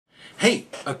Hey,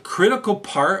 a critical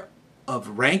part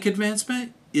of rank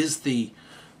advancement is the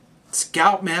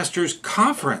Scoutmaster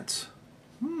Conference.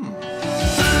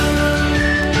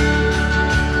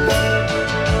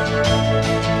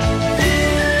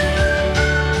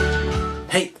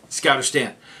 Hey,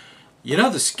 ScouterStan. You know,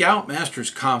 the Scoutmaster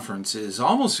Conference is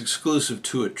almost exclusive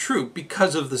to a troop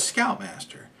because of the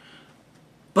Scoutmaster.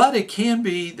 But it can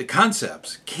be, the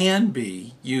concepts can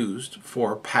be used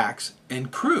for packs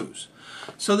and crews.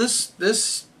 So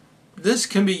this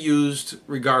can be used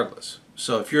regardless.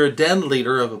 So if you're a den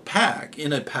leader of a pack,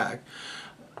 in a pack,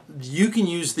 you can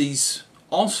use these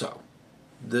also.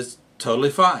 That's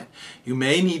totally fine. You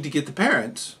may need to get the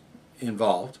parents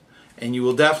involved, and you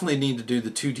will definitely need to do the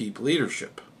 2-deep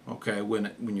leadership, okay,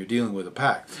 when you're dealing with a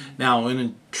pack. Now, in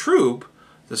a troop,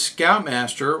 the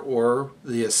Scoutmaster or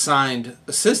the assigned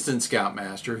assistant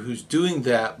Scoutmaster who's doing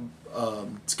that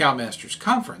Scoutmaster's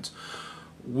Conference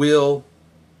will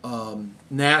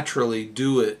naturally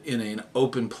do it in an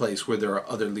open place where there are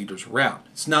other leaders around.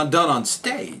 It's not done on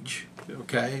stage,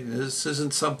 okay? This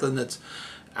isn't something that's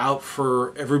out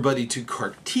for everybody to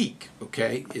critique,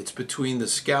 okay? It's between the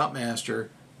Scoutmaster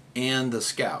and the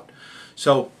Scout.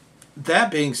 So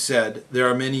that being said, there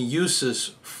are many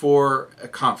uses for a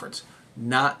conference,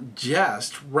 not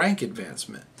just rank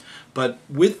advancement. But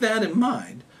with that in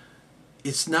mind,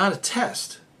 it's not a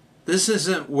test. This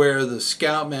isn't where the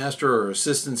Scoutmaster or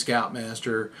assistant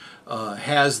Scoutmaster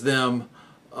has them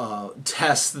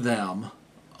test them,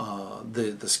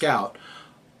 the Scout,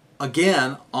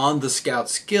 again on the Scout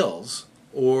skills,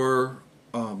 or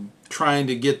trying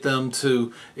to get them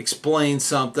to explain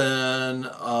something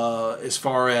as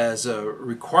far as a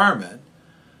requirement.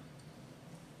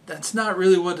 That's not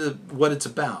really what it's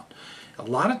about. A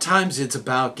lot of times it's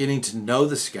about getting to know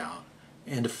the Scout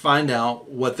and to find out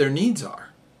what their needs are.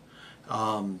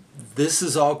 This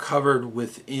is all covered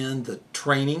within the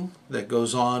training that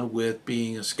goes on with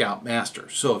being a Scoutmaster.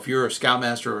 So if you're a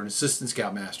Scoutmaster or an assistant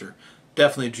Scoutmaster,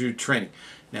 definitely do training.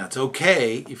 Now, it's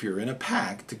okay if you're in a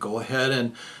pack to go ahead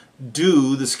and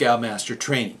do the Scoutmaster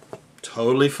training.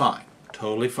 Totally fine.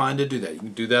 Totally fine to do that. You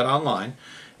can do that online,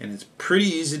 and it's pretty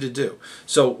easy to do.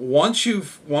 So once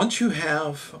you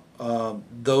have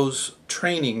those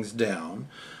trainings down,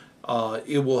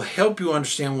 it will help you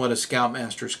understand what a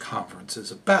Scoutmaster's Conference is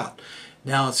about.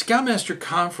 Now, a Scoutmaster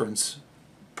Conference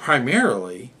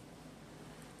primarily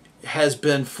has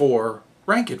been for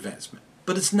rank advancement,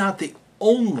 but it's not the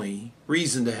only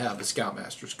reason to have a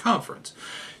Scoutmaster's Conference.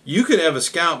 You could have a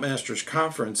Scoutmaster's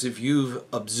Conference if you've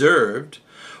observed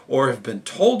or have been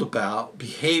told about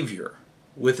behavior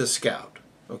with a Scout.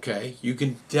 Okay, you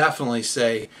can definitely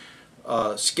say,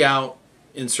 Scout,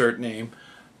 insert name,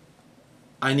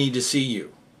 I need to see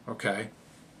you. Okay,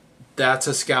 that's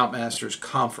a Scoutmaster's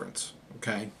Conference.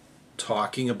 Okay,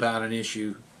 talking about an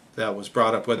issue that was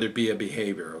brought up, whether it be a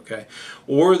behavior, okay,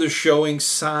 or they're showing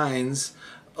signs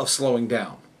of slowing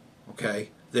down. Okay,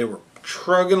 they were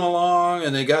trugging along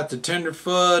and they got to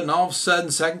tenderfoot, and all of a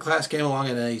sudden second class came along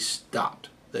and they stopped.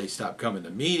 They stopped coming to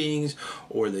meetings,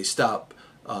 or they stopped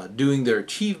doing their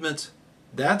achievements.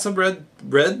 That's a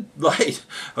red light.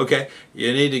 Okay,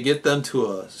 you need to get them to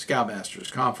a Scoutmaster's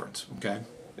Conference. Okay,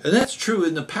 and that's true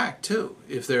in the pack too.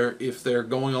 If they're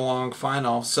going along fine,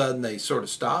 all of a sudden they sort of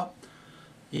stop,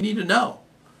 you need to know.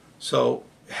 So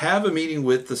have a meeting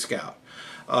with the Scout.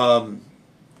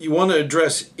 You want to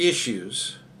address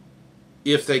issues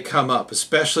if they come up,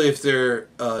 especially if they're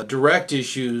direct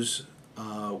issues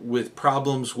with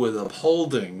problems with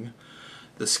upholding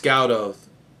the Scout Oath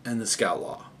and the Scout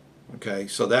Law. Okay,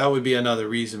 so that would be another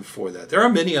reason for that. There are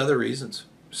many other reasons.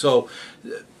 So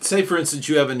say for instance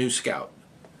you have a new Scout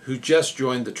who just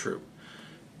joined the troop.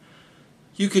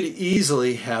 You could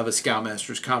easily have a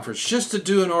Scoutmaster's Conference just to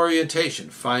do an orientation,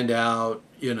 find out,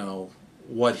 you know,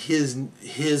 what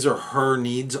his or her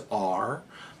needs are,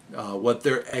 what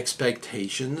their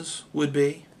expectations would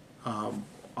be on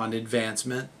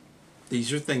advancement.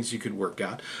 These are things you could work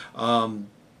out.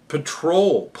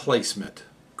 Patrol placement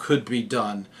could be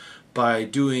done by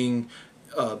doing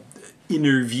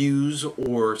interviews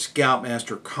or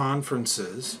Scoutmaster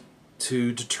conferences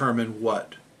to determine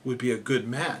what would be a good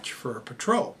match for a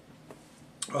patrol.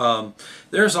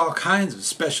 There's all kinds of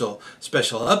special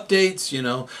updates, you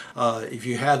know, if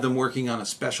you have them working on a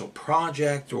special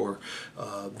project, or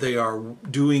they are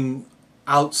doing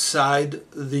outside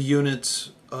the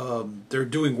units, they're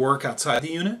doing work outside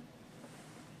the unit,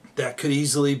 that could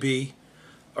easily be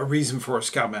a reason for a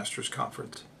Scoutmaster's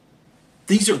Conference.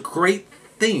 These are great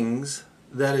things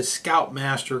that a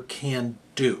Scoutmaster can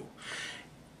do.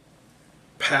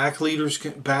 Pack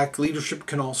leadership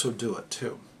can also do it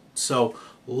too. So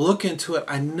Look into it.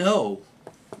 I know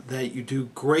that you do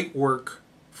great work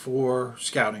for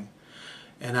scouting,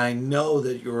 and I know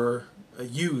that your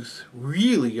youth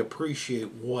really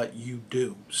appreciate what you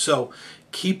do. So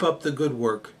keep up the good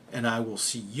work, and I will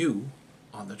see you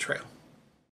on the trail.